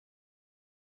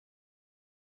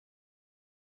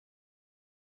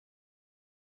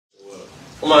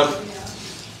Come on.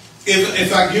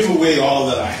 If I give away all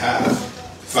that I have,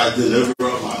 if I deliver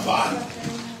up my body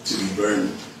to be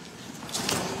burned,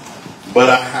 but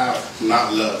I have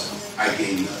not love, I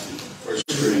gain nothing. 1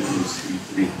 Corinthians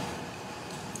 3:3.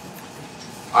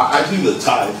 I do the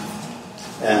tithe,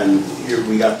 and here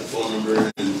we got the phone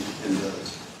number and the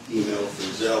email for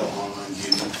Zelle online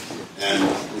giving, and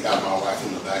we have my wife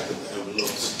in the back of the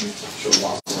envelopes. She'll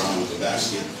walk around with a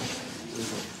basket.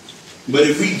 But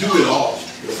if we do it all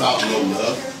without no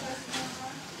love,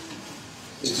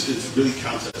 it really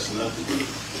counts as nothing.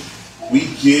 We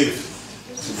give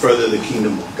to further the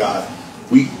kingdom of God.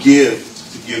 We give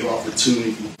to give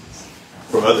opportunity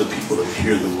for other people to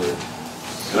hear the word.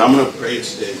 And I'm going to pray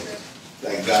today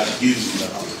that God gives you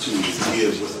that opportunity to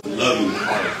give with a loving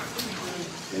heart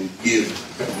and give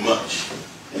much.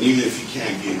 And even if you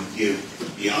can't give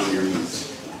beyond your means.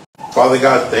 Father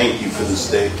God, thank you for this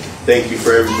day. Thank you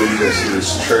for everybody that's in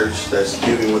this church that's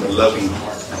giving with a loving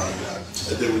heart, Father God.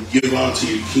 That they would give onto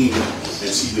your kingdom and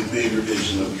see the bigger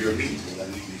vision of your people that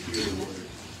need to hear the word.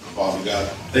 Father God,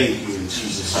 thank you in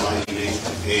Jesus' mighty name.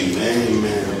 Amen,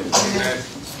 amen. Amen.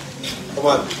 Come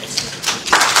on.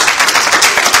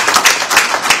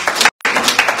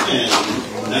 And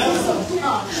now,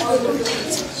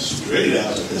 straight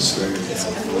out of the Spirit of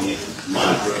California,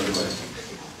 my brother,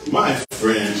 my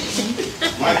friend,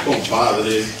 my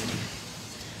compadre,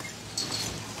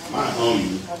 my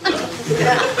homie,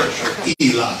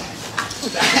 Eli.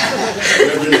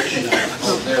 Reverend Eli.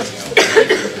 Oh, there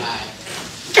we go.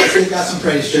 We got some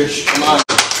praise, church. Come on.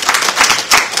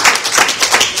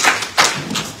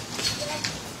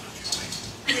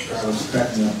 I was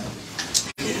cracking up.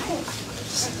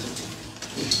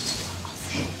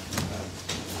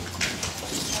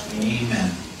 Amen.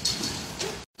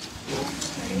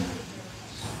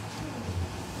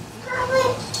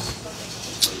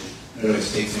 It always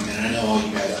takes a minute. I know all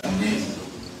you guys come in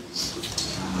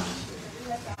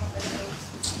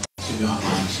to be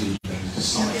online too. There's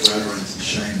just so much reverence and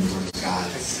sharing the word of God.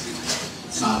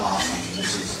 It's not lost on me.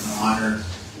 This is an honor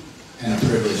and a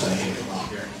privilege that I get to come out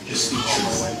here and just speak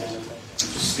truth.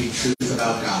 Just speak truth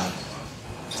about God.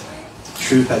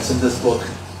 Truth that's in this book.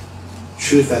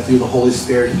 Truth that through the Holy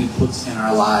Spirit He puts in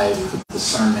our lives with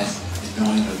discernment and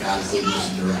knowing that God is leading us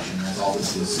in direction. That's all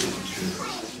this is, speaking truth.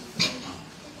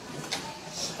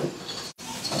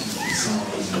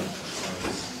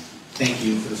 Thank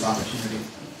you for this opportunity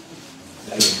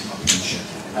that we can come up here and share.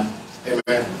 Amen.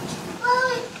 Amen.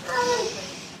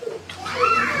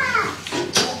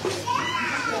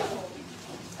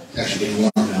 It's actually getting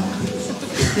warm now.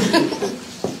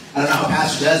 I don't know how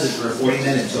Pastor does it for 40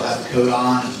 minutes. He'll have the coat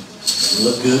on and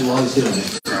look good while he's doing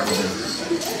it.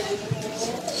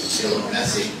 It's a little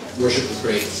messy. Worship was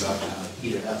great, so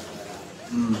heat it up.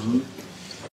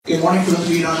 Good morning. For those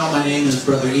of you who don't know, my name is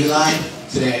Brother Eli.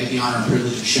 Today I get the honor and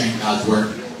privilege of sharing God's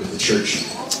word with the church.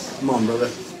 Come on, brother.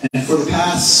 And for the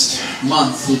past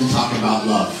month, we've been talking about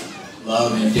love.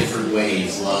 Love in different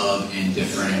ways. Love in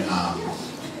different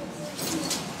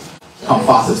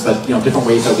facets, but different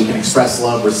ways that we can express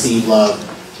love, receive love,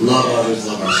 love others,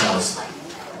 love ourselves.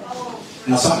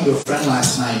 And I was talking to a friend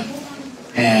last night,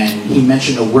 and he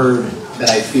mentioned a word that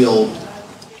I feel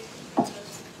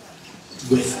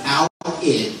without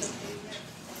it,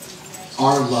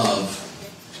 our love,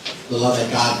 the love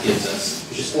that God gives us,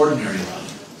 is just ordinary love.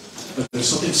 But there's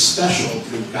something special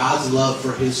through God's love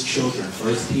for His children, for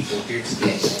His people here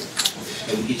today,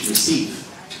 that we get to receive,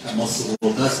 that most of the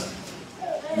world doesn't.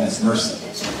 And that's mercy.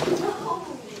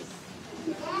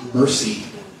 Mercy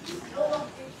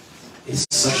is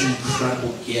such an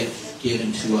incredible gift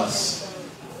given to us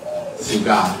through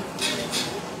God.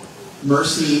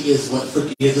 Mercy is what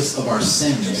forgives us of our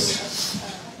sins.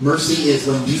 Mercy is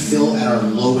when we feel at our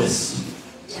lowest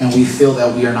and we feel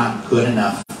that we are not good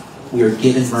enough. We are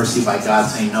given mercy by God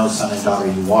saying, no, son and daughter,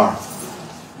 you are.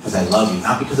 Because I love you.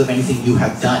 Not because of anything you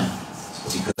have done,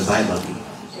 but because I love you.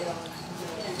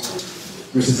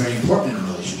 Mercy is very important in a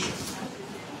relationship.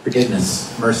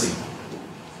 Forgiveness, mercy.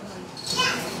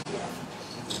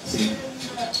 See,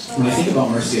 when I think about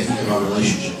mercy, I think about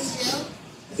relationships.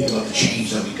 I think about the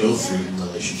change that we go through in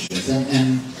relationships.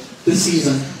 And this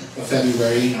season of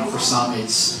February, for some,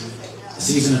 it's a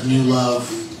season of new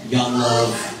love, young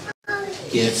love,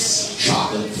 gifts,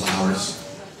 chocolate, flowers.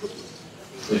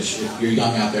 Which, if you're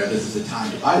young out there, this is the time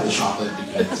to buy the chocolate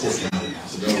because it's discounted now.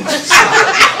 So go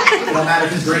it don't matter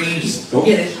if it's green, just go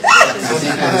get it. But this is the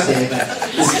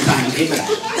time to get that.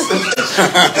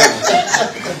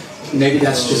 Maybe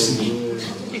that's just me.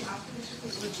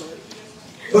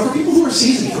 But for people who are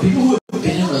seasoned, for people who have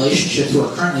been in relationships, who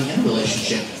are currently in a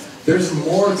relationship, there's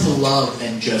more to love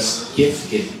than just gift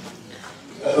giving.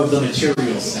 of the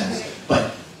material sense,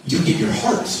 but you give your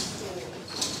heart.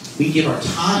 We give our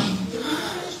time.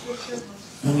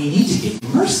 And we need to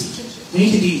give mercy. We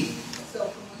need to be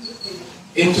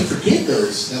able to forgive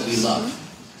those that we love.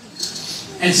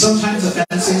 And sometimes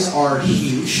offenses are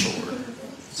huge.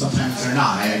 Sometimes they're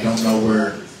not. I don't know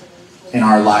where in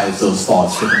our lives those fall.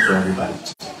 It's different for everybody.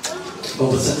 But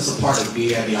what sets us apart is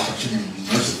we have the opportunity to be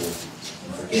merciful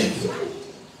and forgive.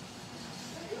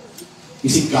 You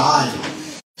see, God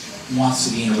wants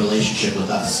to be in a relationship with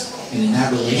us. And in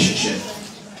that relationship,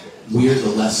 we're the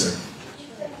lesser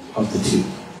of the two.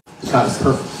 God is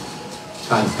perfect.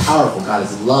 God is powerful. God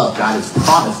is love. God is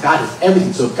promise. God is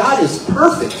everything. So if God is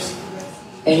perfect,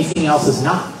 anything else is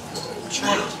not.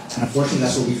 And unfortunately,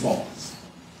 that's where we fall.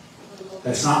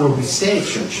 That's not where we stay at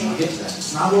church. And I'll get to that.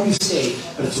 It's not where we stay,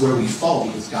 but it's where we fall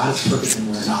because God is perfect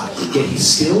and we're not. Yet He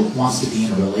still wants to be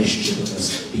in a relationship with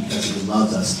us because He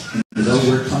loves us. And though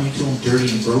we're coming to Him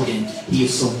dirty and broken, He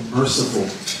is so merciful.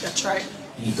 That's right.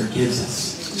 And He forgives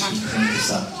us. He cleans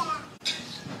us up.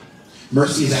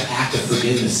 Mercy is that act of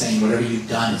forgiveness, saying whatever you've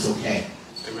done is okay.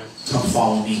 Amen. Come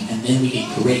follow me. And then we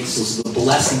get grace. Those are the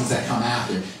blessings that come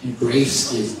after. And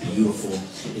grace is beautiful.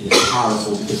 It is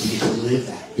powerful because we get to live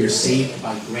that. You're saved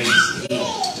by grace daily.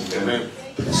 Amen.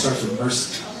 But it starts with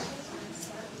mercy.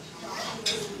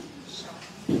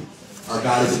 Our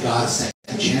God is a God of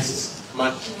second chances.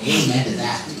 Amen to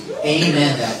that.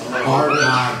 Amen that our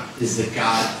God is the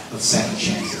God of second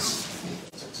chances.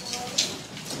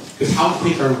 Because how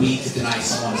quick are we to deny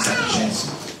someone a second chance?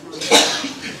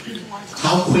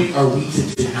 How quick are we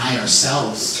to deny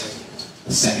ourselves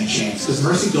a second chance? Because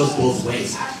mercy goes both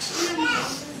ways.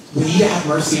 We need to have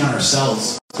mercy on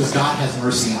ourselves because God has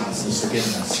mercy on us and has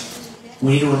forgiven us.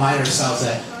 We need to remind ourselves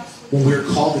that when we're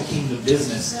called to kingdom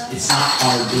business, it's not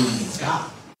our doing, it's God.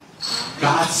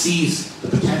 God sees the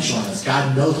potential in us.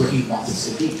 God knows where He wants us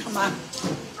to be. Come on.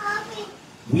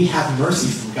 We have mercy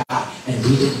from God and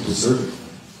we didn't deserve it.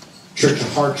 Church, the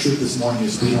hard truth this morning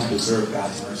is we don't deserve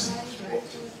God's mercy.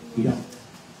 We don't.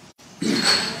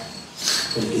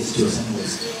 But He gives it to us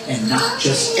anyways. And not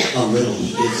just a little.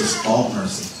 He gives us all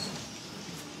mercy.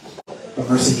 But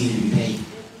mercy needed to be paid.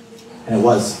 And it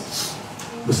was.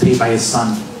 It was paid by His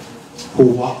Son, who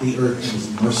walked the earth and was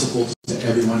merciful to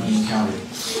everyone He encountered.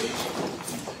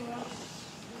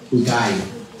 Who died.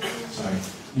 Sorry.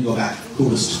 Let me go back. Who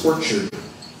was tortured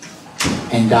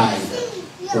and died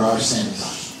for our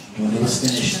sins. And when it was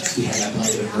finished, He had that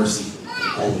blanket of mercy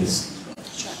always.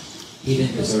 He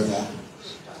didn't deserve that.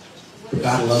 But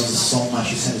God loves us so much,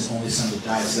 He sent His only Son to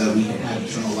die so that we can have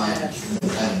eternal life and kingdom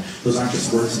of heaven. Those aren't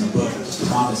just words in a book. It's a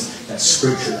promise. That's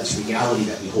scripture. That's reality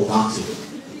that we hold on to.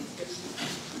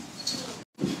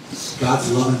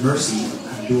 God's love and mercy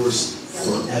endures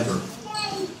forever.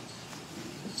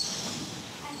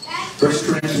 1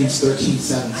 Corinthians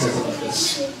 13:7 says it like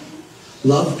this.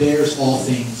 Love bears all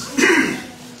things.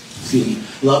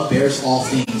 Love bears all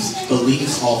things,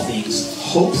 believes all things,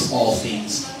 hopes all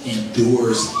things,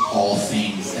 endures all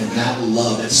things. And that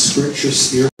love, that scripture,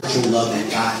 spiritual love that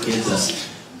God gives us,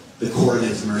 the core of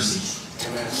it is mercy.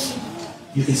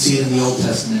 You can see it in the Old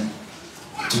Testament,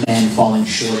 man falling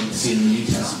short. You can see it in the New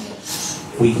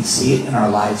Testament. We can see it in our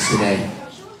lives today.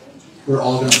 We're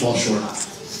all going to fall short.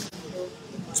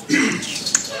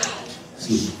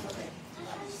 Excuse me.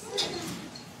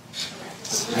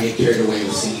 I get carried away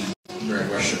with singing during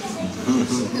worship.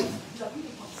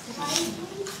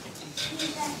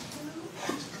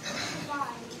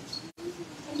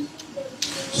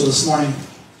 So this morning,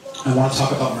 I want to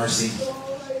talk about mercy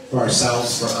for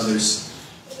ourselves, for others.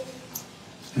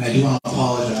 And I do want to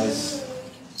apologize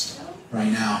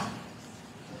right now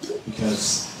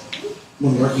because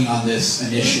when working on this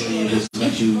initially, it was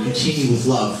meant to continue with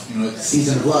love. You know, it's the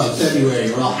season of love,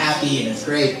 February, we're all happy and it's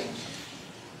great.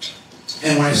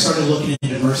 And when I started looking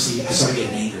into mercy, I started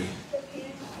getting angry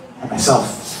at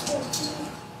myself.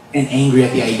 And angry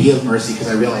at the idea of mercy because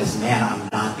I realized, man, I'm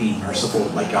not being merciful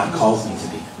like God calls me to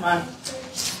be. Come on.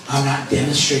 I'm not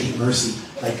demonstrating mercy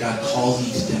like God calls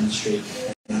me to demonstrate.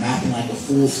 And I'm acting like a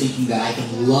fool thinking that I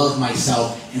can love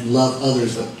myself and love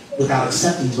others but without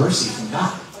accepting mercy from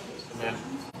God. Amen.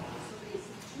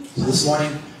 So this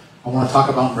morning, I want to talk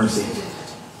about mercy.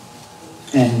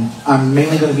 And I'm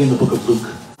mainly going to be in the book of Luke.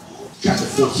 Chapter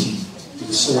 14,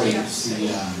 the story, it's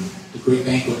the great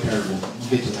banquet parable. We'll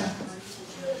get to that.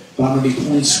 But I'm going to be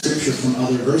pulling scripture from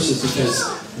other verses because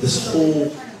this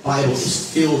whole Bible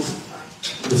is filled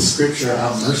with scripture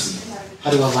about mercy. How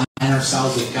to align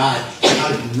ourselves with God, and how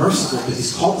to be merciful because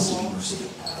He's called us to be merciful.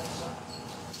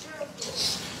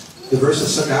 The verse that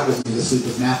stuck out with me this week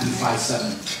was Matthew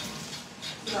 5:7.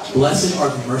 Blessed are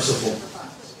the merciful,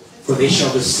 for they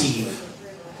shall receive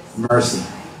mercy.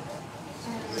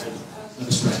 Let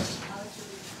us pray.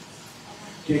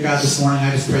 Dear God, this morning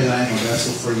I just pray that I am a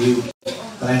vessel for you,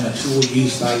 that I am a tool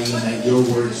used by you, and that your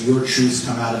words, your truths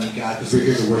come out of me, God, because we're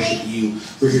here to worship you.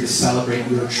 We're here to celebrate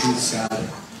your truths, God.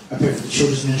 I pray for the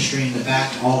children's ministry in the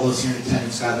back, all those here in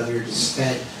attendance, God, that we are just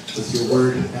fed with your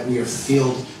word, that we are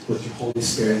filled with your Holy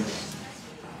Spirit.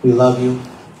 We love you.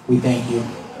 We thank you.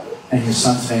 And in your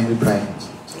Son's name we pray.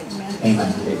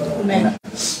 Amen. Amen.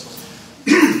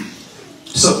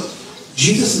 So,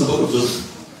 Jesus in the book of Luke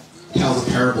tells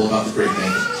a parable about the great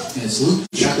banquet. And it's Luke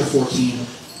chapter 14,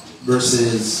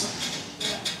 verses...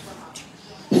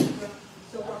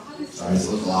 Sorry, it's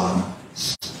a little long.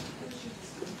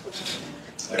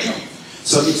 There we go.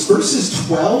 So it's verses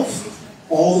 12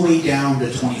 all the way down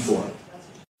to 24.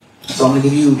 So I'm going to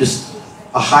give you just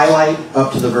a highlight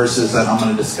up to the verses that I'm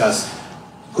going to discuss.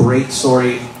 Great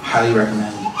story. Highly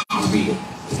recommend you read it.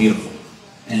 It's beautiful.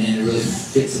 And it really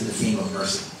fits in the theme of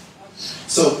mercy.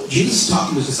 So Jesus is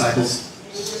talking to his disciples,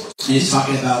 and he's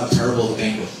talking about a parable of a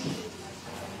banquet.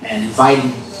 And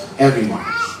inviting everyone.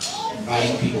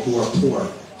 Inviting people who are poor.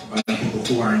 Inviting people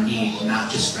who are in need, not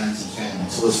just friends and family.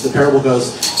 So the parable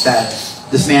goes that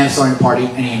this man is throwing a party,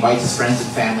 and he invites his friends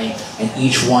and family, and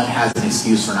each one has an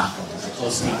excuse for not going. They're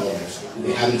close people,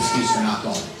 they have an excuse for not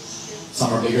going.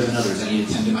 Some are bigger than others. I need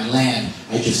to tend to my land.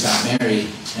 I just got married,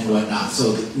 and whatnot.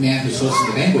 So the man who's hosting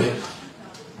the banquet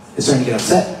is starting to get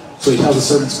upset. So he tells the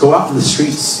servants, go out in the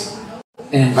streets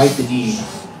and invite the needy,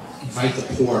 invite the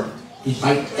poor,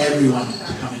 invite everyone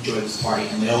to come enjoy this party,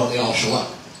 and they all show up.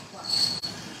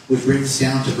 Which brings us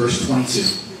down to verse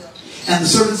 22. And the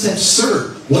servant said,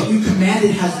 Sir, what you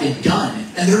commanded has been done,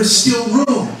 and there is still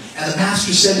room. And the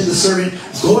master said to the servant,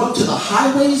 Go out to the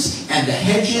highways and the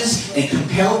hedges and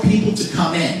compel people to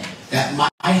come in, that my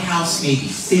house may be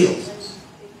filled.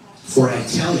 For I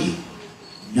tell you,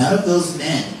 none of those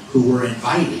men who were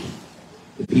invited,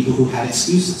 the people who had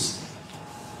excuses,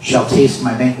 shall taste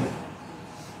my banquet.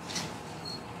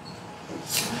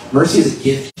 Mercy is a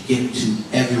gift given to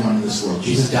everyone in this world.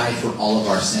 Jesus died for all of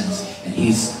our sins, and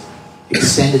he's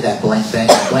extended that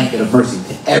blanket of mercy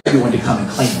to everyone to come and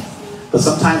claim it. But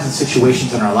sometimes in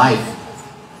situations in our life,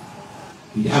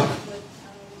 we doubt it.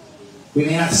 We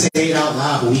may not say it out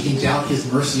loud, but we can doubt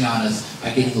his mercy on us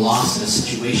by getting lost in a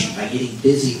situation, by getting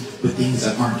busy with things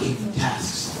that aren't kingdom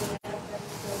tasks.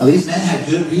 Now, these men had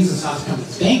good reasons not to come to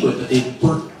this banquet, but they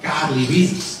weren't godly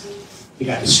reasons. They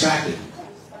got distracted.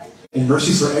 And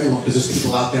mercy's for everyone, because there's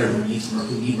people out there who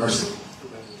need mercy.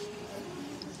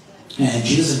 And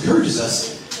Jesus encourages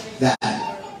us that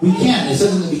we can, it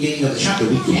says in the beginning of the chapter,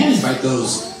 we can invite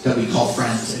those that we call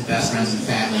friends and best friends and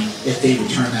family if they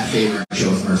return that favor and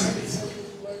show us mercy, basically.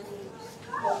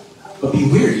 But be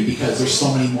weary, because there's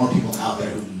so many more people out there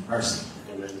who need mercy.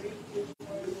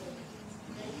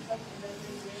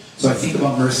 So I think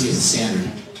about mercy as a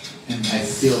standard, and I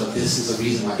feel that this is a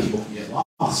reason why people can get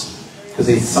lost.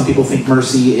 Because some people think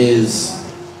mercy is,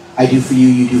 I do for you,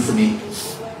 you do for me.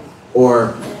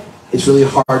 Or it's really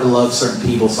hard to love certain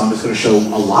people, so I'm just going to show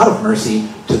a lot of mercy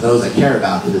to those I care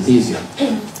about because it's easier.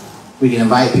 We can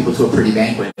invite people to a pretty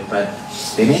banquet, but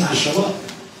they may not show up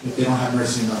if they don't have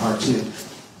mercy in their heart too.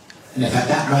 And if at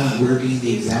that moment we're being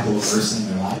the example of mercy in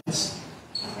their lives,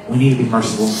 we need to be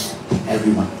merciful to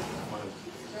everyone.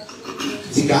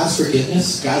 See, God's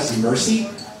forgiveness, God's mercy,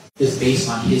 is based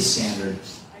on his standard,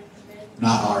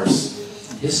 not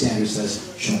ours. And his standard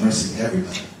says, show mercy to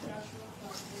everybody,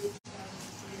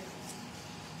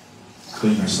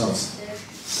 including ourselves.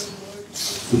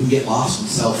 We can get lost in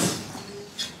self.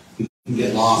 We can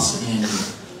get lost in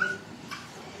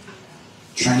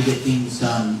trying to get things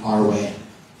done our way.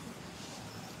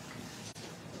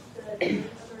 And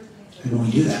when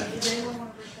we do that,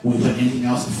 when we put anything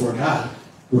else before God,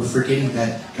 we're forgetting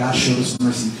that God showed us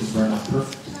mercy because we're not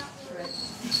perfect.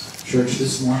 Church,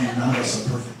 this morning, none of us are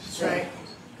perfect. That's right.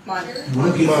 Come on. And what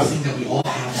a beautiful thing that we all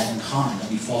have that in common, that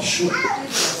we fall short.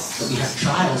 That we have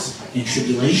trials and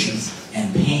tribulations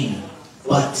and pain.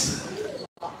 But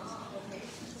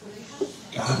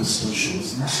God will still show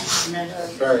us mercy.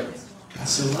 God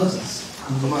still loves us.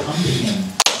 When we come to him,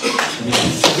 when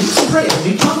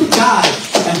we come to God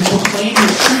and we proclaim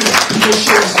his truth, he will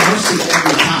show us mercy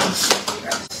every time.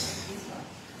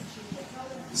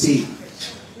 See,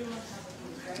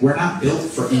 we're not built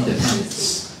for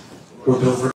independence. We're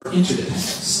built for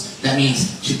interdependence. That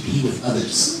means to be with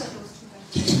others,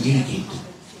 to communicate,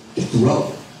 to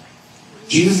grow.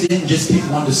 Jesus didn't just pick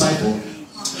one disciple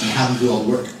and have him do all the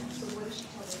work.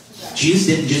 Jesus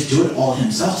didn't just do it all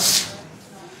himself.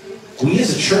 We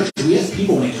as a church, we as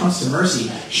people, when it comes to mercy,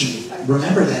 should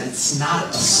remember that it's not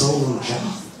a solo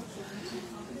job.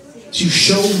 to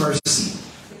show mercy,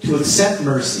 to accept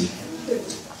mercy,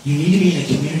 you need to be in a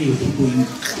community with people you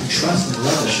can trust and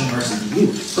love that show mercy to you.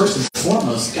 First and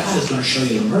foremost, God is going to show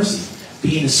you the mercy.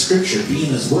 Be in His Scripture, be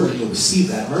in His Word, and you'll receive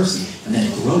that mercy. And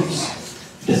then it grows.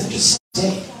 It doesn't just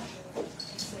stay.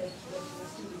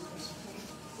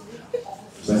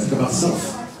 So I think about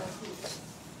self.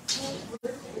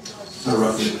 It's not a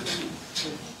rough week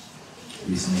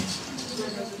recently.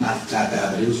 Not that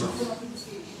bad, but it was rough.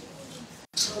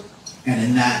 And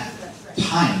in that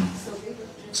time,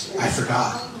 I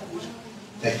forgot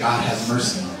that God has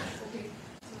mercy on me.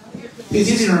 It's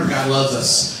easy to remember God loves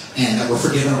us and that we're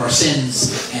forgiven of our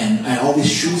sins and all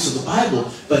these truths of the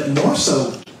Bible, but more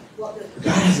so,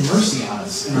 God has mercy on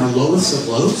us in our lowest of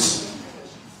lows,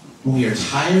 when we are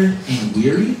tired and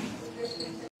weary,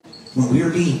 when we are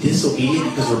being disobedient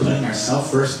because we're putting ourselves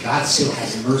first. God still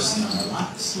has mercy on our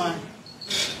lives.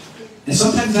 And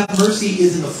sometimes that mercy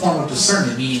is in the form of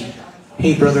discernment, meaning,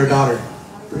 hey, brother or daughter,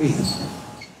 breathe.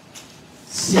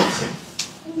 Sit.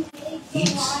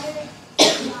 Eat.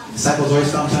 Disciples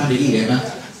always found time to eat, amen?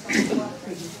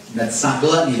 That's not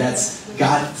gluttony. That's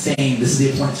God saying this is the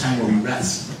appointed time where we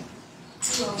rest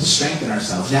to strengthen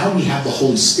ourselves. Now we have the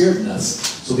Holy Spirit in us,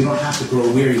 so we don't have to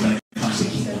grow weary when it comes to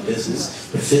kingdom business.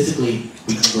 But physically,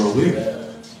 we can grow weary.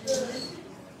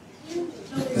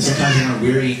 And sometimes when we're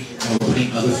weary and we're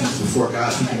putting other things before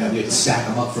God, thinking that we have to stack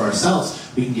them up for ourselves,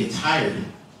 we can get tired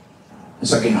and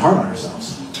start getting hard on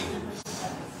ourselves.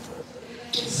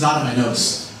 It's not in my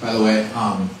notes, by the way.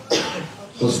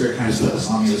 Holy Spirit kind of put this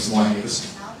on me this morning. It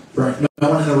was for no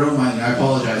one in the room. I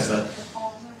apologize, but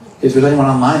if there's anyone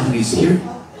online who needs to hear,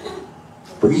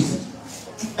 breathe.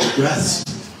 Rest.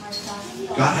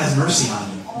 God has mercy on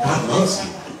you. God loves you.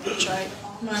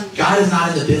 God is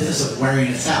not in the business of wearing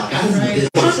us out. God is in the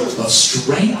business of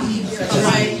strengthening us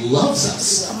because He loves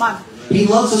us. He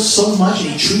loves us so much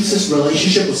and He treats this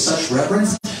relationship with such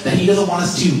reverence that He doesn't want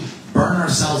us to burn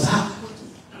ourselves out.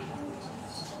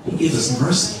 He gives us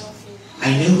mercy.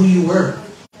 I knew who you were.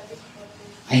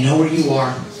 I know where you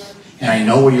are. And I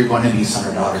know where you're going to be,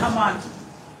 son or daughter. Come on.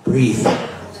 Breathe.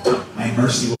 My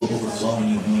mercy will overflow in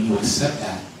you. And when you accept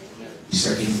that, you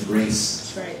start getting the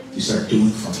grace. You start doing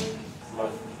for me.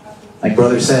 Like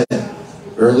brother said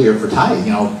earlier for tithe,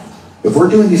 if we're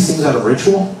doing these things out of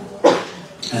ritual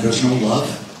and there's no love,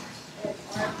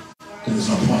 then there's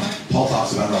no point. Paul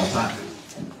talks about it all the time.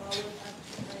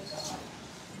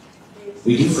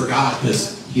 We do for God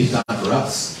because He's done it for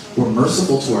us. We're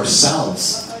merciful to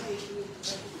ourselves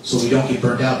so we don't get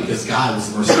burnt out because God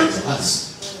was merciful to us.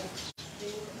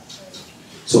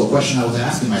 So a question I was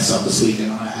asking myself this week,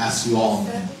 and I'm going to ask you all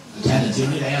in attendance, you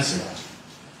don't need to answer that.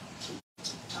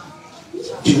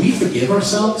 Do we forgive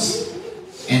ourselves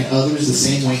and others the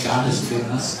same way God has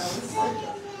forgiven us?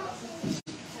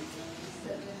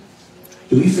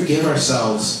 Do we forgive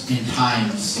ourselves in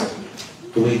times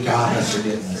the way God has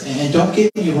forgiven us? And don't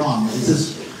get me wrong,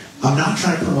 I'm not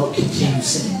trying to promote continued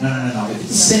sinning. No. If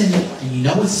it's sin and you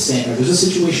know it's sin, or there's a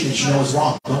situation that you know is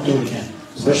wrong, don't do it again.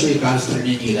 Especially if God has put it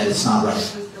in you that it's not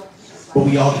right. But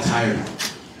we all get tired.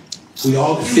 We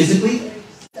all, physically,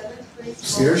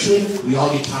 spiritually, we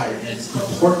all get tired. And it's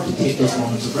important to take those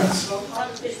moments of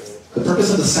rest. The purpose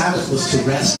of the Sabbath was to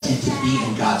rest and to be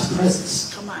in God's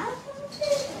presence.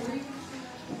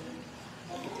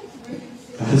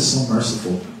 God is so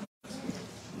merciful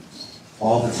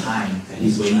all the time that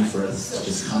He's waiting for us to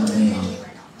just come and lean on.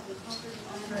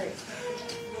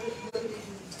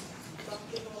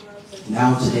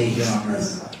 Now today here on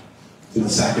earth, through the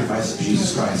sacrifice of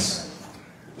Jesus Christ,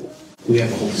 we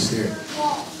have the Holy Spirit.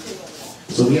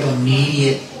 So we have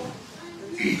immediate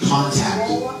contact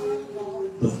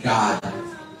with God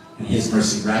and His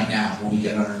mercy right now when we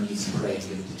get on our knees and pray and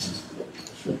give it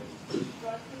to Him.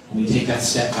 When we take that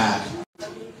step back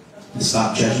and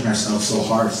stop judging ourselves so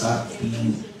hard, stop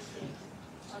being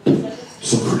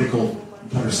so critical,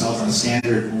 and put ourselves on a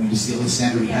standard when we just the only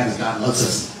standard we have is God loves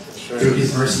us. Through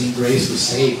His mercy and grace we're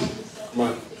saved.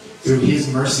 Through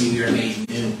His mercy we are made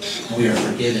new and we are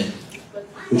forgiven,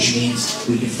 which means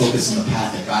we can focus on the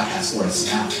path that God has for us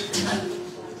now. Amen.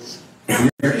 If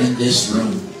we're in this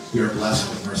room, we are blessed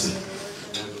with mercy.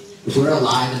 If we're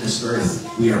alive in this earth,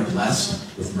 we are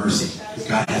blessed with mercy because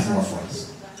God has more for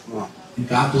us. And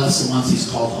God bless the ones He's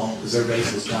called home because their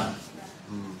race was done.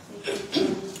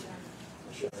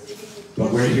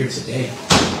 But we're here today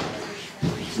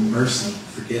for mercy,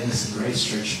 forgiveness, and grace,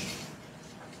 church.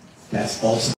 That's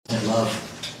ultimate love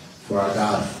for our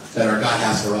God, that our God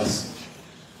has for us.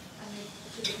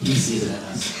 He sees it in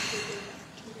us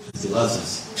because He loves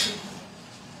us.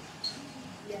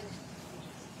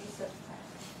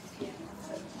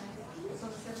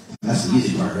 And that's That's the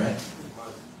easy part, right?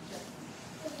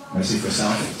 Mercy for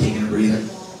self, taking a breather.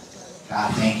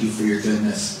 God, thank you for your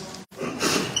goodness.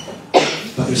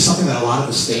 But there's something that a lot of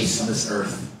us face on this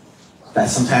earth that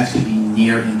sometimes can be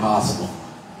near impossible.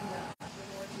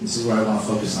 This is what I want to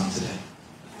focus on today.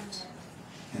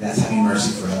 And that's having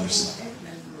mercy for others.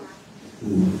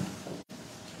 Ooh.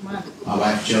 My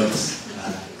wife jokes,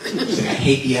 she's like, I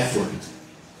hate the F word.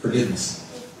 Forgiveness.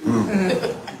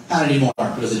 Not anymore,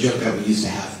 but it was a joke that we used to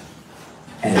have.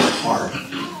 And it's hard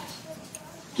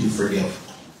to forgive.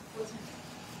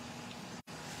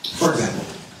 For example,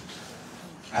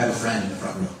 I have a friend in the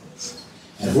front row.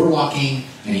 And if we're walking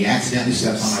and he accidentally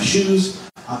steps on my shoes,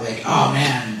 I'll be like, oh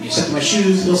man, you stepped on my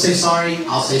shoes, he'll say sorry,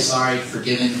 I'll say sorry,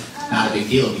 forgiven, not a big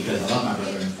deal because I love my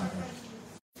brother in the front row.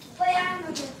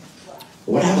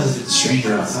 But what happens if it's a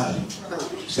stranger outside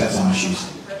who steps on my shoes?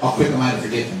 How quick am I to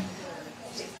forgive him?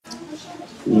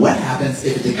 What happens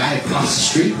if it's the guy across the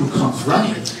street who comes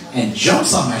running and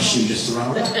jumps on my shoe just to run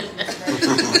away?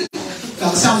 Now,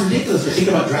 it sounds ridiculous, but think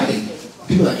about driving.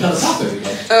 People that cut us off every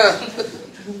day.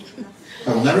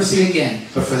 I will never see it again,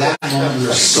 but for that moment we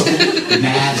were so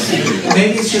mad and angry.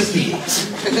 Maybe it's just me.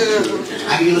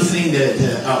 I could be listening to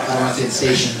I don't want to say the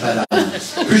station, but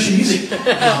Christian music.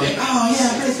 And I'll be like, oh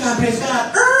yeah, praise God, praise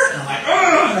God. And I'm like,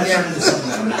 and I turn into something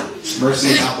that I'm not. Mercy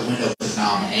is out the window because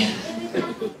now I'm angry.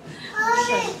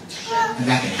 And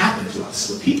that can happen to us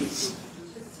with people.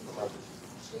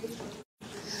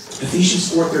 Ephesians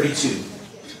 4:32.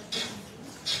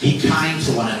 Be kind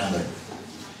to one another,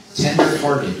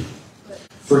 tender-hearted,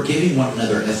 forgiving one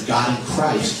another as God in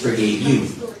Christ forgave you.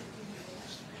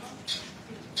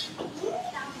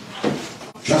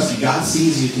 Trust me, God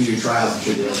sees you through your trials and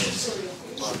tribulations.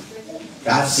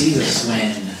 God sees us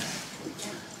when,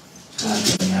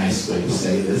 that's a nice way to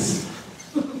say this,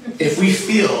 if we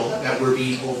feel that we're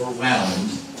being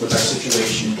overwhelmed with our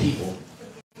situation and people,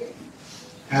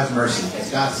 have mercy, as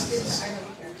God sees us.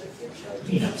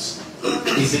 He knows.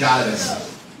 He's the God of us.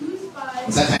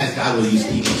 And sometimes God will use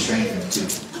people to strengthen us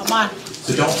too. Come on.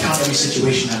 So don't count every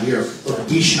situation that we are, or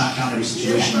we should not count every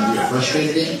situation that we are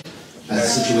frustrated in as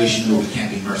a situation where we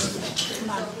can't be merciful.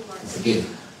 Forgive.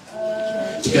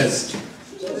 Because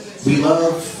we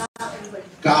love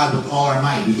God with all our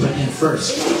might. We put Him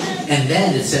first. And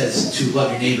then it says to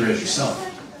love your neighbor as yourself.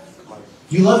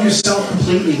 You love yourself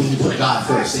completely when you put God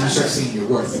first. And you start seeing your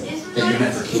worth. That you're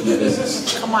meant for kingdom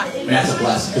business. Come on. And that's a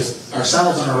blessing. Because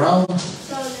ourselves on our own,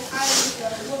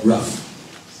 rough.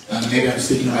 Maybe I'm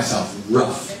speaking to myself.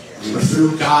 Rough. But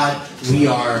through God, we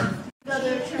are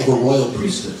of a royal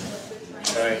priesthood.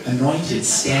 Anointed,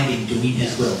 standing, doing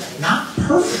His will. Not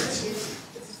perfect,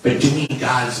 but doing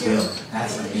God's will.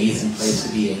 That's an amazing place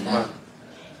to be. Amen.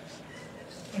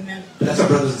 But that's our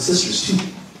brothers and sisters too.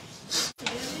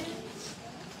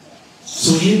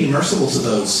 So we need to be merciful to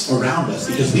those around us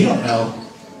because we don't know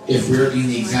if we're being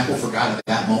the example for God at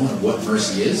that moment of what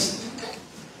mercy is,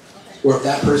 or if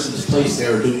that person is placed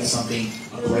there doing something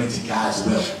according to God's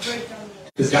will.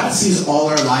 Because God sees all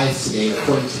our lives today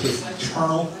according to His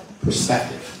eternal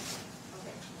perspective.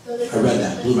 I read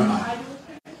that, it blew my mind.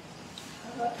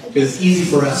 Because it's easy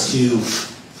for us to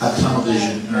have tunnel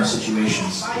vision in our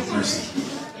situations with mercy.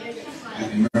 I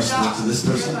can be merciful to this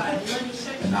person,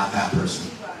 but not that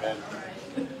person.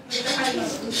 I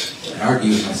argue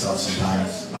with myself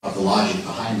sometimes about the logic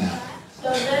behind that.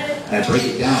 And I break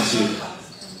it down to,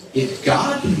 if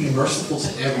God can be merciful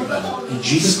to everybody, and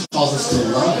Jesus calls us to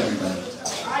love everybody,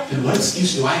 then what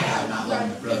excuse do I have not loving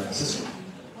my brother and sister?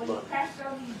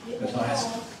 There's no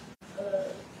answer.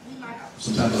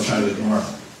 Sometimes I'll try to ignore it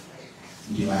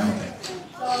and do my own thing.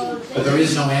 But there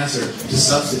is no answer to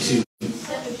substitute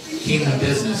kingdom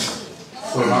business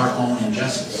for our own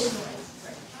injustice.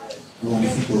 When we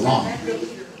think we're wrong.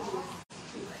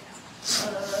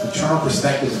 The eternal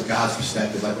perspective of God's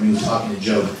perspective, like when He was talking to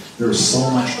Job, there was so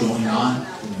much going on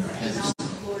in our heads.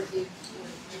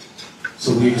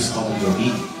 So we're just called to be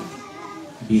obedient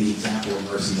and be the example of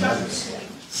mercy to others.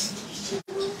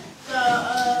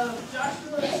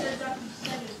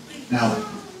 Now,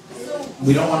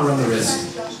 we don't want to run the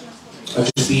risk of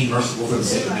just being merciful for the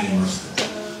sake of being merciful.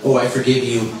 Oh, I forgive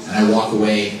you, and I walk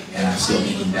away, and I'm still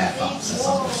making bad thoughts. That's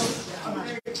not merciful.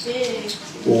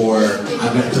 Or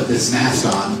I'm going to put this mask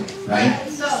on, right?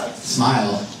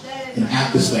 Smile and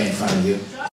act this way in front of you.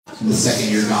 And the second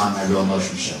you're gone, my real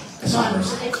emotions show. That's not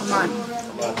mercy. Come on.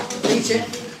 Preach it.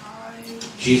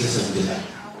 Jesus doesn't do that.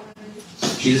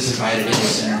 Jesus invited in the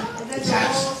sinner,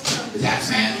 the tax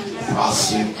man, the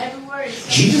prostitute.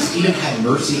 Jesus even had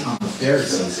mercy on the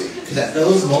Pharisees. Because at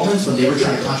those moments when they were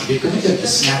trying to contradict him, he could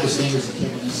just snap his fingers and kill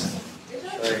him innocent.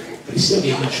 But He still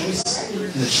gave him a choice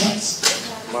and a chance.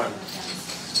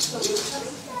 We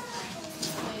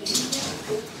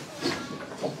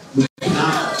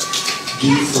cannot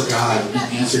do for God and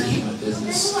answer kingdom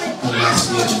business unless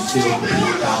we have been filled with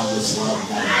His boundless love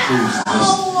that includes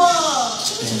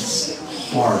mercy. And it's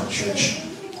hard, church.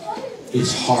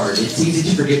 It's hard. It's easy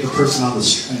to forgive a person on the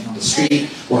street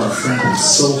or a friend.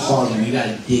 It's so hard when you got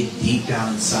to dig deep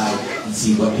down inside and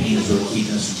see what pain is really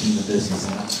keeping us from kingdom business.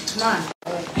 You know?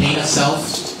 Pain of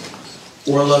self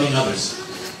or loving others.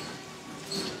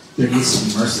 There needs to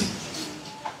be mercy.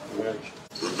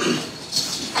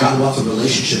 God wants a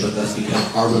relationship with us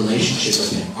because our relationship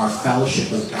with Him, our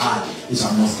fellowship with God, is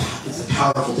it's a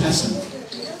powerful testimony.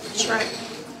 That's right.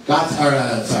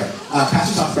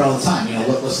 Pastor talks about all the time. You know,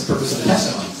 what's the purpose of a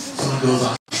testimony? Someone goes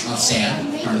on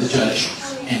stand in front of the judge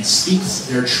and speaks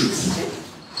their truth.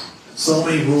 So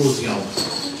many rules, you know.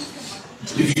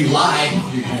 If you lie,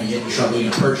 you're going to get in trouble. You're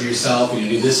going to perjure yourself. You're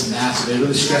going to do this and that. So they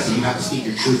really stress that you have to speak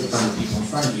your truth in front of the people in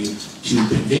front of you to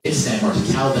convince them or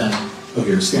to tell them of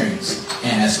your experience.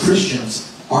 And as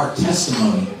Christians, our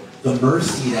testimony, the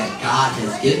mercy that God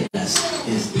has given us,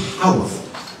 is powerful.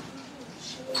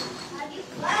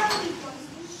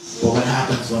 But what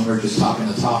happens when we're just talking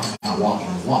the talk and not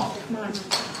walking the walk?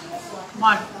 Come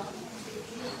on.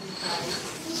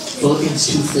 Philippians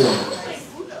 2:4.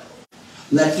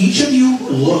 Let each of you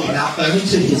look not only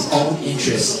to his own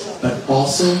interests, but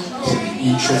also to the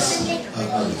interests of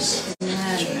others.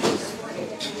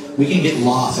 We can get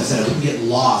lost, I said, we can get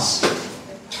lost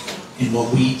in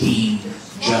what we deem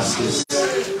justice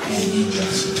and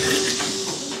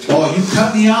injustice. Oh, you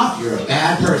cut me off, you're a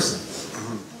bad person.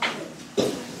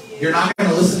 You're not going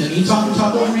to listen to me talk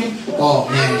over me? Oh,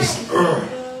 man,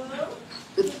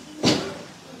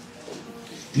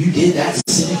 you did that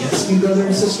sin against me, brother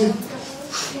and sister?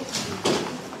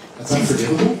 That's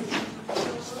unforgivable? I'm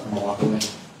going to walk away.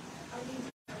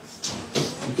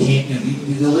 You can't,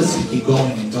 you listen, keep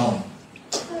going and going.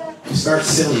 You start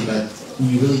silly, but when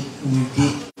we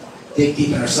dig deep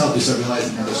in ourselves, we start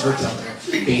realizing that there's hurts out there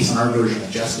based on our version of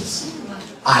justice.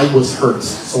 I was hurt,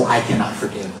 so I cannot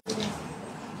forgive.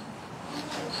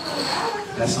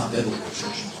 That's not biblical,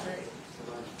 church.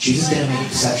 Jesus didn't make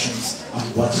exceptions on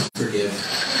what to forgive.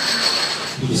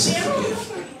 He just said forgive.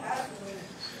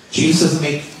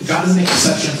 God doesn't make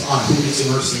exceptions on who gets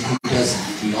mercy and who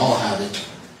doesn't. We all have it.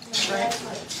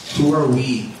 Who are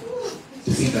we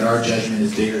to think that our judgment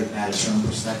is bigger than that eternal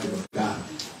perspective of God?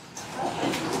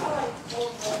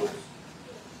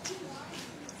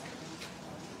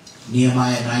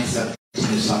 Nehemiah 9:17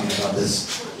 is talking about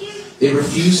this. They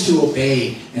refused to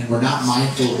obey and were not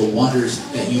mindful of the wonders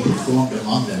that you performed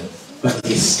among them, but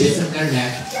they stiffened their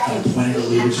neck and appointed a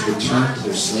leader to return to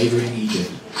their slavery in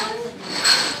Egypt.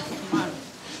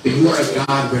 But you are a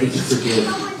God ready to forgive,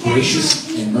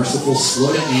 gracious and merciful,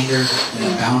 slow to anger,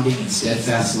 and abounding in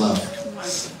steadfast love.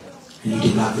 And you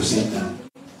did not forsake them.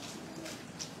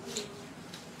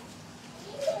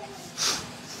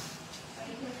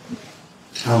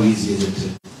 How easy is it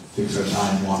to fix our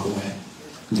time and walk away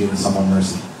from giving someone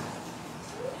mercy?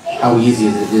 How easy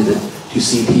is it to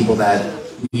see people that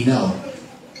we know,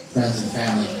 friends and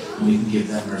family, and we can give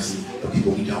them mercy, but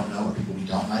people we don't know or people we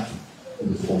don't like, we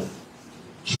withhold.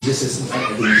 Jesus isn't like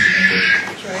everyone's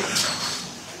That's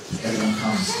right. Everyone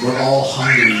comes. We're all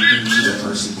hungry in need of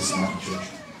mercy this morning, church.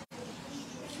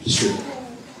 It's true.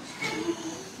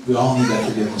 We all need that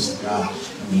forgiveness of God,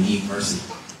 and we need mercy.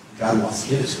 God wants to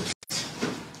give it to us.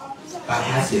 God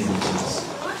has given it to us.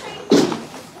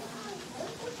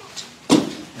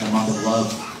 In a month of love,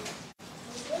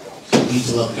 we need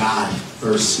to love God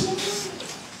first.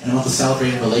 And I want to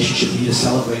celebrate a relationship. We need to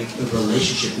celebrate the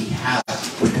relationship we have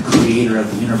with the Creator of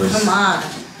the universe. Come on.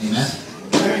 Amen?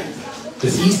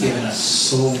 Because He's given us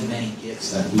so many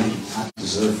gifts that we do not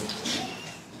deserve.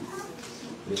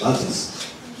 He loves us.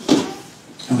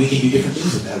 And we can do different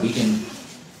things with that. We can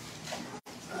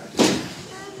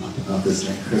talk about this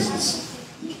during Christmas.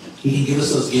 He can give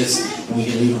us those gifts and we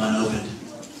can leave them unopened.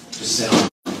 Just sit on them.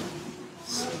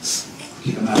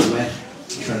 Keep them out of the way.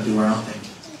 Try to do our own thing.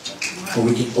 Or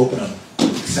we can open them,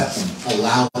 accept them,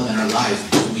 allow them in our lives.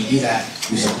 Because when we do that,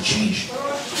 we start to change.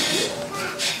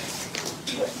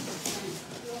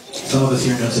 Some of us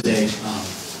here know today,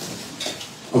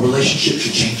 a relationship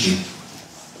should change you.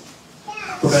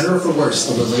 For better or for worse,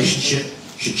 a relationship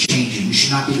should change you. You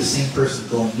should not be the same person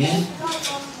going in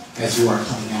as you are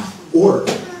coming out. Or,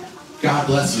 God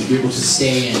bless you, you're able to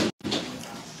stay in.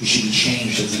 You should be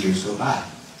changed as the years go by.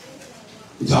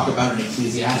 We talk about it in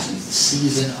Ecclesiastes, the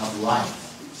season of life.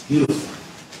 It's beautiful.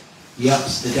 The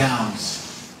ups, the downs,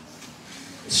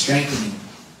 the strengthening,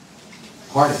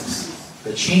 heartaches,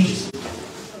 the changes.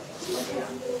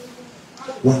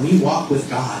 When we walk with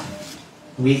God,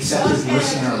 when we accept His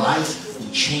mercy in our lives,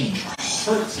 we change. Our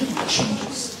heart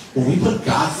changes. When we put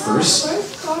God first,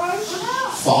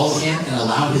 follow Him, and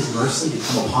allow His mercy to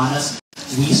come upon us,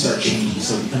 we start changing,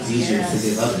 so it becomes easier to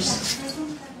forgive others.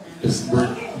 Because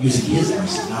we're using His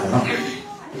mercy, not our own.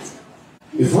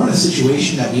 If we're in a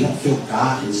situation that we don't feel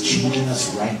God is changing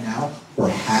us right now, or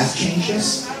has changed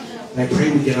us, then I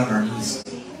pray we get on our knees.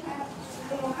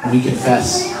 And we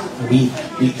confess. And we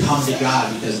come to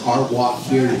God, because our walk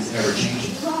here is ever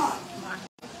changing.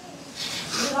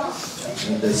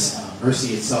 And this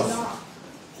mercy itself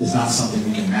is not something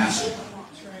we can master.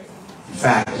 In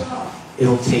fact,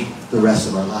 it'll take the rest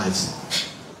of our lives.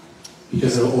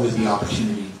 Because there will always be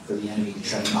opportunity for the enemy to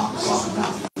try to knock us off and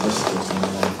not be merciful in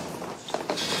our life.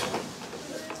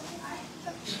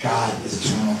 God is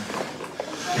eternal.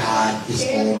 God is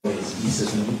always. He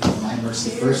says, when you put my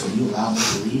mercy first, when you allow me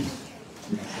to lead,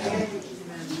 you're going to have it.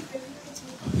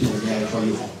 Do it again, I call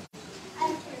you home.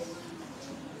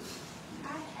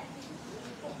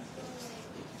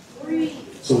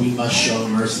 So we must show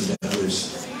mercy to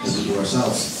others as we do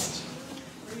ourselves.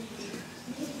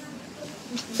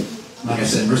 Like I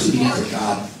said, mercy begins with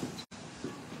God.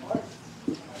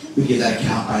 We get that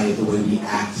account by the way we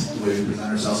act, the way we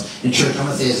present ourselves. In church, I'm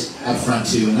going to say this up front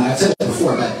too, and I've said it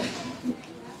before, but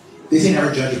they say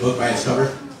never judge a book by its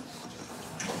cover.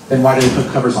 Then why do they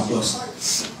put covers on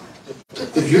books?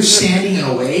 If you're standing in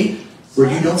a way where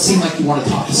you don't seem like you want to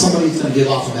talk to somebody, it's going to give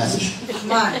off a message.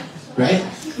 Come on. Right?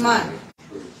 Come on.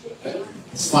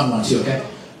 It's a fun one too, okay?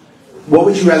 What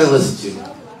would you rather listen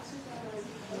to?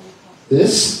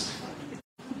 This?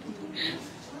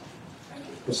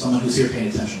 Or someone who's here paying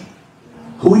attention?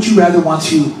 Who would you rather want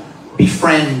to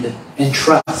befriend and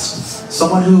trust?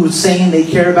 Someone who's saying they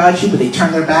care about you, but they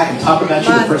turn their back and talk about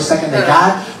you the first second they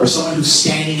got? Or someone who's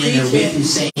standing in there with you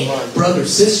saying, brother,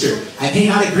 sister, I may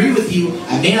not agree with you,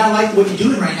 I may not like what you're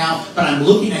doing right now, but I'm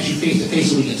looking at you face to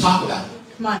face so we can talk about it.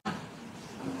 Come on.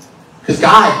 Because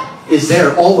God is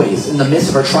there always in the midst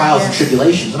of our trials and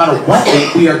tribulations. No matter what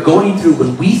we are going through,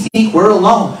 when we think we're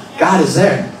alone, God is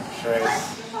there.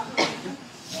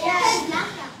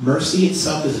 Mercy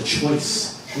itself is a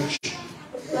choice.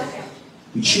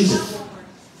 We choose it.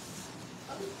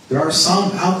 There are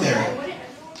some out there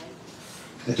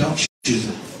that don't choose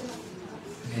it.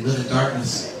 They live in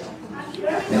darkness.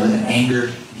 They live in anger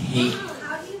and hate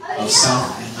of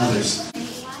self and others.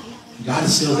 God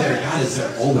is still there. God is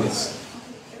there always.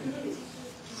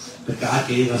 But God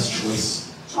gave us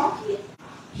choice.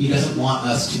 He doesn't want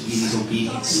us to be these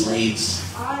obedient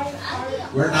slaves.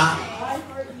 We're not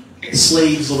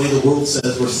slaves the way the world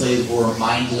says we're slaves. We're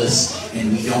mindless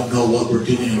and we don't know what we're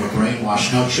doing and we're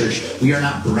brainwashed. No, church, we are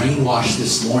not brainwashed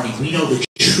this morning. We know the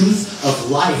truth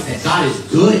of life, that God is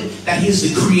good, that He is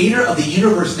the creator of the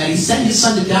universe, and that He sent His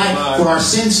Son to die for our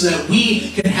sins so that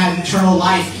we can have eternal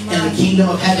life in the kingdom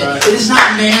of heaven. It is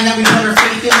not man that we put our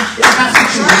faith in. It is not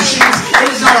situations. It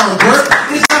is not our work.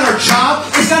 It is not our job.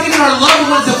 It's not even our loved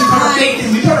ones that we put our faith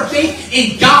in. We put our faith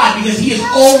in God because He is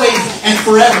always and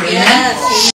forever. Amen?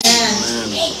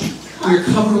 We are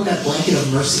covered with that blanket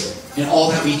of mercy in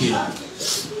all that we do.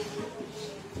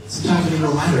 Sometimes we need to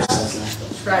remind ourselves of that.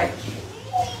 That's right.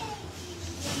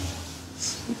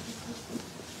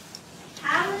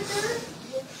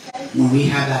 When we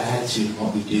have that attitude in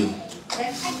what we do,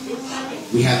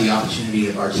 we have the opportunity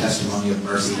of our testimony of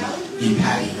mercy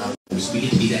impacting others. We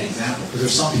get to be that example. Because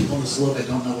there's some people in this world that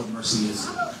don't know what mercy is.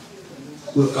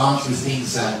 Who have gone through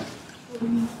things that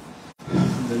are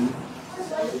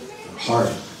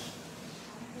hard.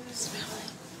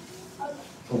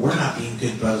 But we're not being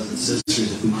good brothers and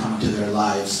sisters if we come into their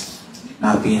lives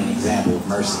not being an example of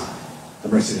mercy. The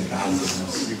mercy that God has given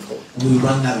us. And we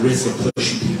run that risk of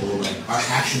pushing people away. Our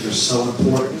actions are so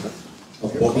important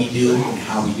of what we do and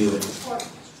how we do it.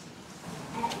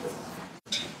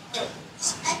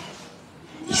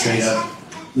 Straight up,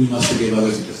 we must forgive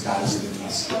others because God has forgiven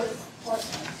us.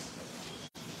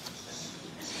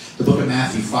 The book of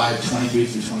Matthew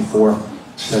 5:23-24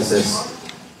 says this.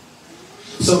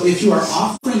 So if you are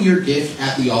offering your gift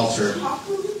at the altar,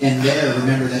 and there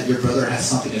remember that your brother has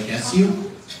something against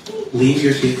you, leave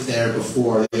your gift there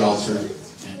before the altar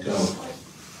and go.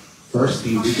 First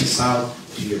be reconciled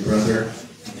to your brother,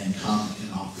 and then come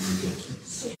and offer your gift.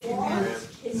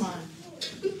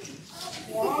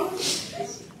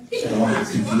 I don't want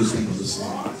to confuse people this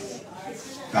long.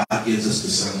 God gives us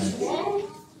discernment.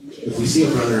 If we see a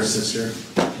brother or sister,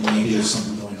 and maybe there's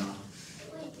something going on,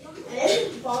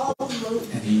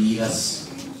 and you need us,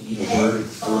 you need a word,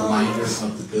 a reminder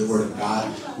of the good word of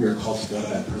God, we are called to go to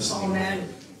that person.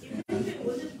 Amen.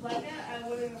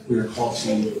 We are called to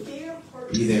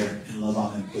Be there and love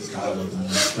on them because God loves on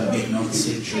them. But make no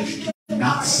mistake, church, do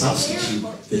not substitute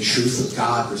the truth of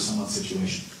God for someone's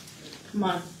situation. Come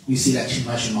on. You see that too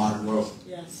much in the modern world.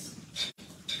 Yes.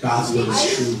 God's will is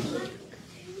true.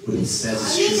 What He says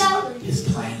is true. His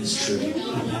plan is true. And we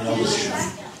know it's true.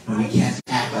 And we can't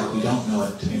act like we don't know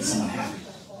it to make someone happy.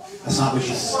 That's not what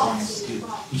Jesus is calling us to do.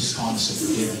 He's just calling us to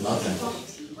forgive and love them.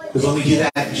 Because when we do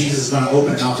that, Jesus is going to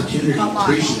open an opportunity to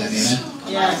preach to them. Amen?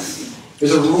 Yes.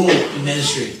 There's a rule in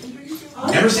ministry.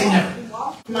 Never say never.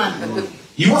 Come on.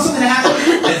 You want something to happen?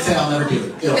 Then say, I'll never do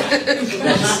it. It'll happen.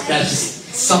 That's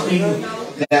just something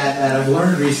that I've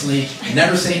learned recently.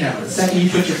 Never say never. The second you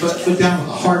put your foot down with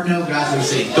a hard no, God's going to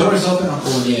say, door's open, I'm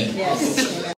pulling you in. Yes.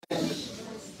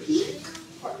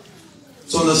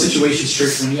 So in those situations,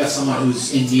 church, when you have someone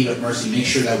who's in need of mercy, make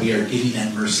sure that we are giving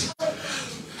them mercy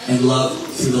and love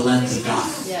through the lens of God,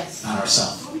 Yes. not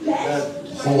ourselves.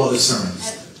 Whole other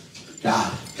sermons.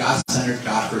 God-centered,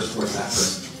 God first towards that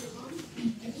person.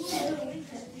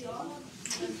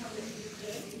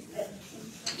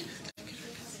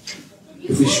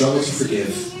 If we struggle to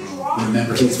forgive,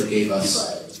 remember who forgave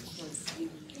us.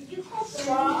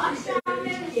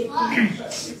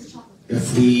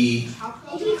 If we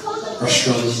are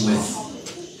struggling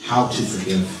with how to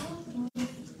forgive,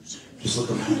 just look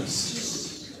around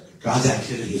us. God's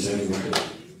activity is everywhere.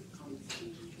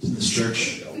 It's in this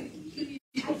church,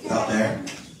 out there.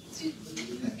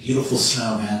 That beautiful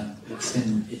snow, man. It's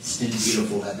been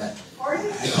beautiful. That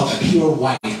I call it pure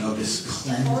white of this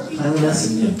cleanliness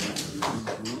and new.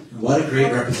 What a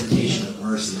great representation of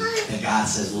mercy that God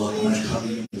says, look, I'm going to cover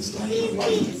you in this blanket of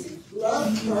white.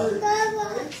 I'll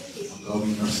go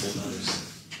be merciful to others.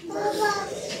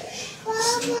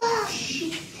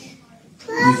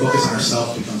 When we focus on ourselves,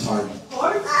 it becomes hard to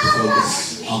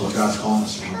focus on what God's calling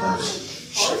us to help others.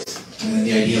 And then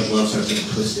the idea of love starts getting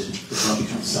twisted because love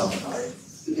becomes self.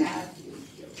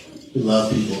 We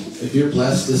love people. If you're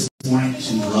blessed this morning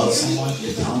to love someone,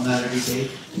 to tell them that every day,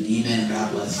 amen,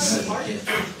 God bless you. That is a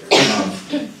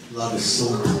gift. Love is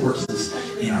so important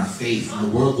in our faith. And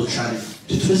the world will try to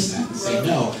twist that and say,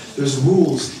 no, there's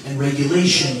rules and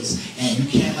regulations, and you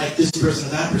can't like this person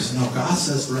or that person. No, God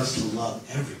says for us to love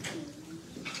everyone.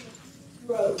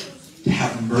 To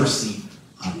have mercy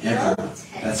on everyone.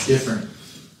 That's different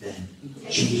than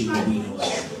changing what we know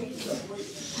is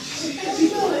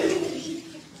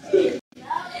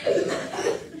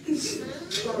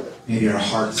true. Maybe our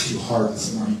heart's too hard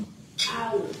this morning.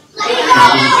 Maybe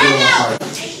our heart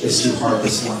is too hard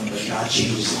this morning, but God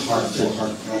changes the heart to a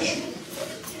heart of flesh.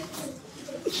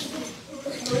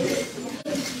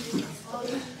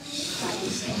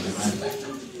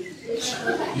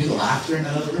 You hear the laughter in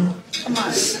that other room? Come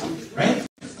on. Right?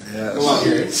 Yeah. Come on.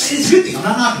 It's a good thing. I'm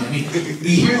not knocking it. I mean, we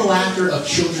hear the laughter of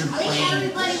children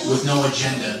playing with no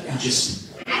agenda and just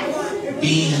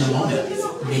being in the moment,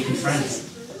 making friends.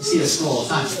 You see it at school all the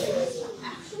time.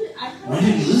 When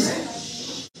did we lose it?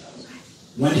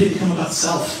 When did it become about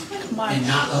self and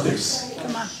not others?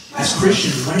 As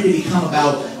Christians, when did it become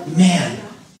about, man,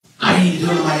 I need to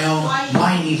do it on my own,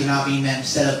 my needs are not being met,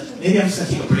 instead of, maybe I'm just going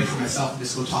to take a break from myself and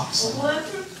just go talk to someone.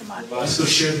 Let's go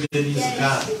share the good news of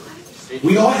God.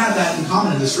 We all have that in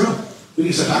common in this room. We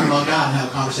can start talking about God and have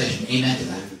a conversation. Amen to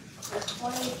that.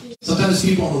 Sometimes there's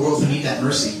people in the world who need that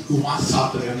mercy, who want to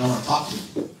talk but they have no one to talk to.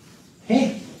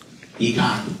 Hey, be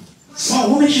kind. So,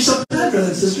 what makes you so kind, brother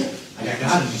and sister? I got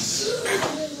God in me.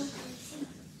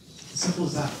 Simple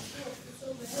as that.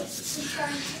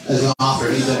 As an author,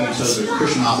 A.W. Tozer, a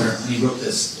Christian author, and he wrote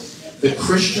this: the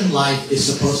Christian life is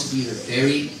supposed to be the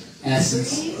very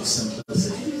essence of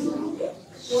simplicity.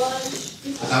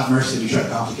 Without mercy, we try to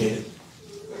complicate it.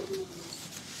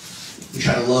 We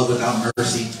try to love without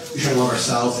mercy. We try to love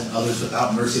ourselves and others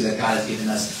without mercy that God has given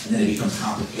us, and then it becomes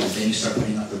complicated. Then you start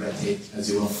putting up the red tape, as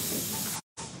you will.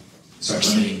 Start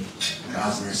limiting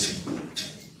God's mercy.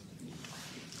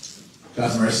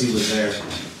 God's mercy was there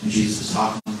when Jesus was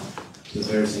talking to the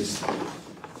Pharisees.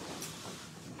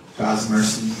 God's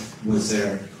mercy was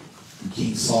there when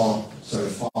King Saul started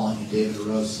falling and David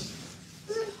arose.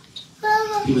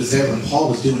 He was there when Paul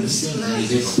was doing his sin, and he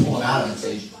was able to pull him out of it and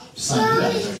say, son, you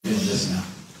guys are doing this now.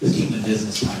 This kingdom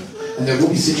business time. And there will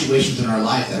be situations in our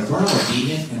life that if we're not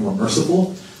obedient and we're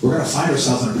merciful, we're going to find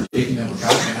ourselves in a predicament where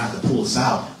God's going to have to pull us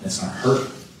out, and it's going to hurt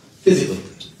physically.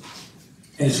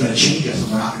 And it's going to change us, and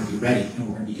we're not going to be ready, and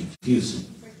we're going to be confused.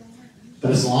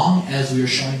 But as long as we are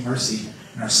showing mercy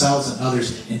in ourselves and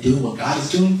others and doing what God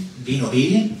is doing, and being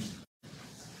obedient,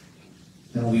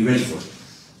 then we'll be ready for it.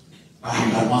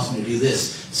 Wow, God wants me to do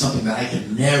this, something that I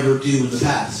could never do in the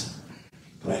past,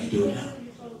 but I can do it now.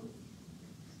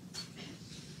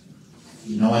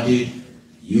 You know I did.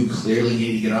 You clearly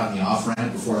need to get on the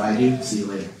off-ramp before I do. See you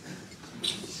later.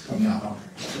 Coming out.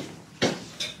 You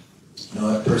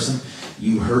know that person?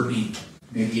 You hurt me.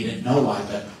 Maybe you didn't know why,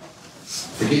 but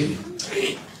forgive you.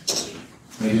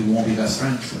 Maybe we won't be best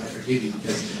friends, but I forgive you,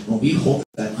 because when we hold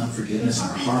that unforgiveness in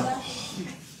our heart,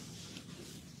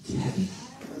 it's heavy.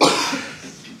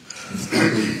 It's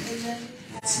ugly.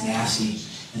 It's nasty.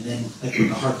 And then, like what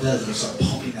the heart does, we start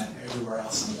pumping that everywhere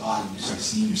else in the body, and you start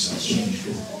seeing yourselves change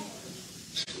physically.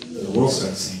 The world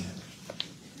starts seeing it.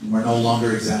 And we're no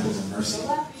longer examples of mercy.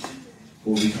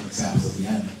 We'll become examples of the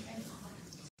enemy.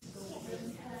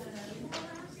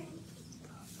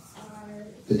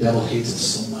 The devil hates us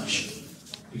so much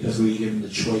because we give him the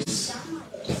choice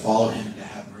to follow him and to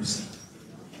have mercy.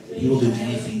 He will do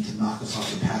anything to knock us off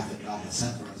the path that God has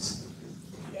sent for us.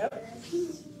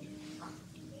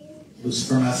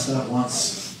 Lucifer messed up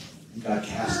once, and God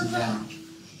cast him down.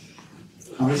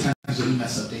 How many times did we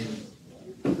mess up daily?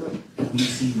 We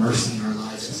see mercy in our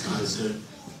lives because God is good.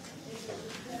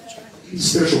 The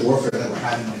spiritual warfare that we're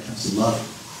having when it comes to love.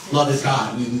 Love is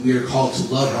God. We are called to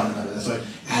love one another. That's why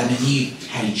Adam and Eve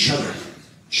had each other.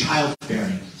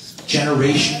 Childbearing.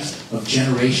 Generations of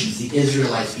generations. The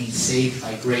Israelites being saved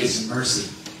by grace and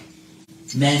mercy.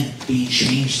 Men being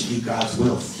changed to do God's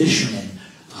will. Fishermen.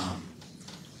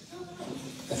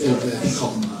 I think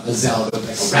called him a zealot, like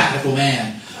a radical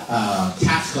man.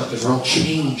 Tax collectors are all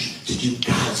changed to do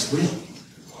God's will.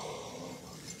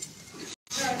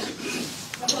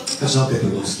 There's no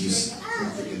biblical excuse for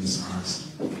unforgiveness in our hearts.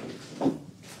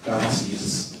 God wants to use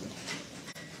us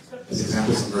as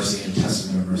examples of mercy and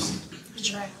testimony of mercy.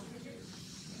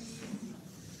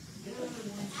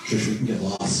 Church, we can get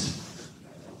lost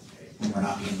when we're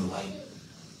not being the light.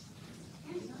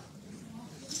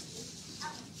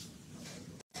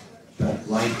 But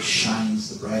light shines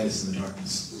the brightest in the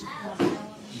darkness. You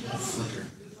gotta flicker.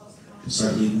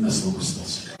 Start leading us what we're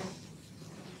supposed to do.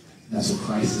 And that's what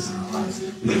Christ is in our lives.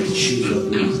 We have to choose whether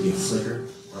we want to be a flicker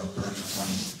or a burning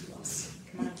flame.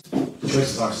 The choice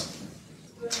is ours.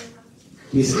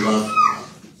 Easy to love.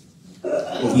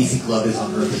 What we think love is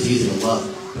on earth is easy to love,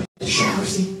 but to show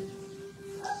mercy.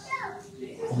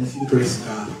 Only through the grace of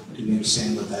God do we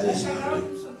understand what that is and how to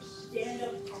do.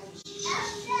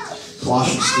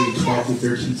 Colossians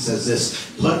 3:12-13 says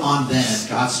this: Put on then, as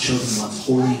God's chosen ones,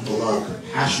 holy and beloved,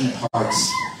 compassionate hearts,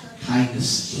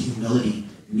 kindness, humility,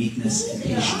 meekness, and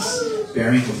patience,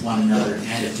 bearing with one another,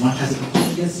 and if one has a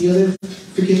complaint against the other,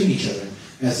 forgiving each other,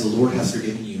 as the Lord has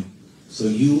forgiven you. So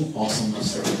you also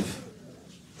must forgive.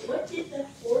 What did the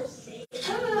horse say?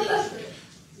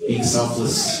 Being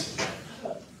selfless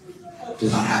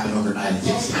does not happen overnight. It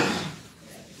takes time.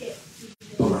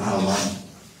 But we're not alone,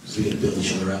 because we get to build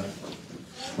each other up.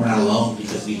 We're not alone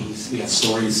because we have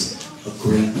stories of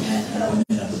great men and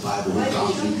women of the Bible who have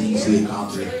gone through things we have gone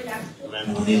through.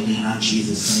 And when they lean on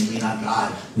Jesus, when they lean on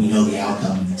God, we know the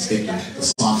outcome. It's victory.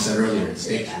 The song said earlier, it's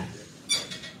victory.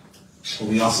 But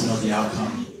we also know the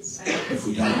outcome if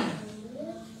we don't.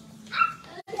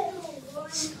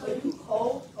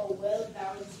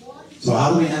 So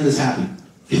how do we end this happy?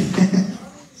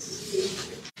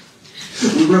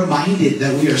 We're reminded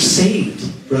that we are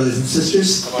saved, brothers and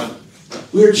sisters.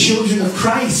 We are children of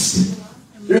Christ.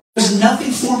 There's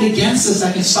nothing formed against us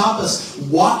that can stop us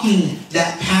walking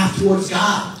that path towards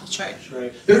God. That's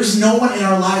right. There's no one in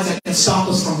our lives that can stop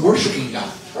us from worshiping God.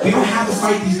 We don't have to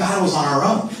fight these battles on our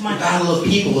own. The battle of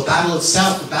people, the battle of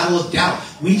self, the battle of doubt.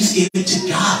 We just give it to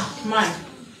God. Come on.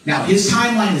 Now, His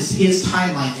timeline is His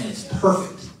timeline, and it's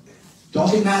perfect.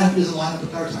 Don't get mad if it doesn't line up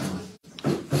with our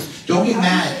timeline. Don't get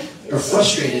mad or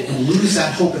frustrated and lose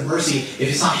that hope and mercy if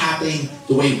it's not happening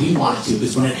the way we want it to.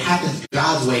 Because when it happens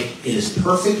God's way, it is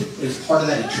perfect. It is part of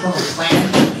that eternal plan,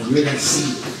 and we're going to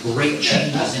see great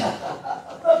changes in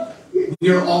it.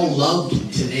 We are all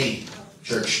loved today,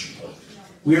 church.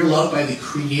 We are loved by the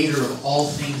Creator of all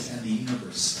things and the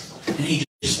universe. And He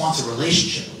just wants a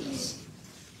relationship with us.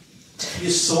 He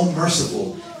is so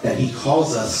merciful that He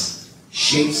calls us,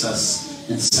 shapes us,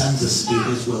 and sends us to do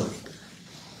His will.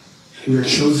 We are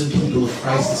chosen people of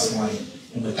Christ this morning.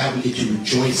 And with that, we get to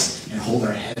rejoice and hold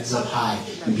our heads up high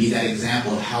and be that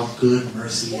example of how good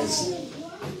mercy is.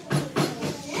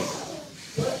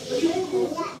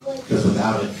 Because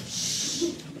without it,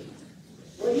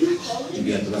 you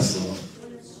get the rest of the world.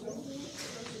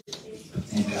 But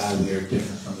thank God we are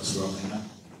different from this world. Amen.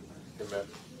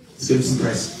 Let's give Him some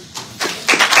praise.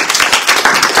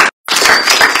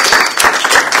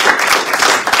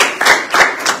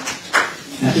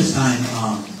 At this time,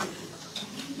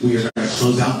 we are going to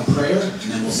close out in prayer, and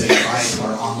then we'll say goodbye to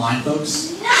our online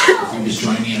folks. If you can just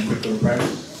join me in a quick little prayer.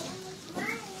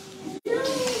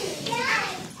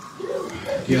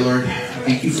 Dear Lord,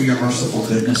 thank you for your merciful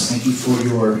goodness. Thank you for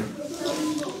your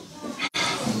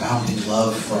abounding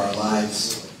love for our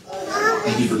lives.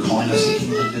 Thank you for calling us to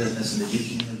kingdom business and to do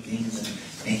kingdom things. And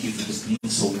thank you for just being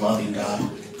so loving,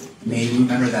 God. May we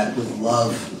remember that with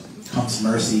love comes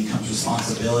mercy, comes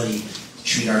responsibility to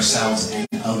treat ourselves and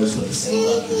others with the same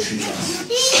love you treat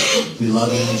us. We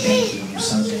love you and we thank you. In your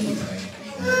son's name we pray.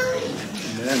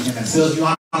 Amen. Amen. So if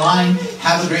you're online,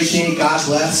 have a great day. God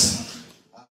bless.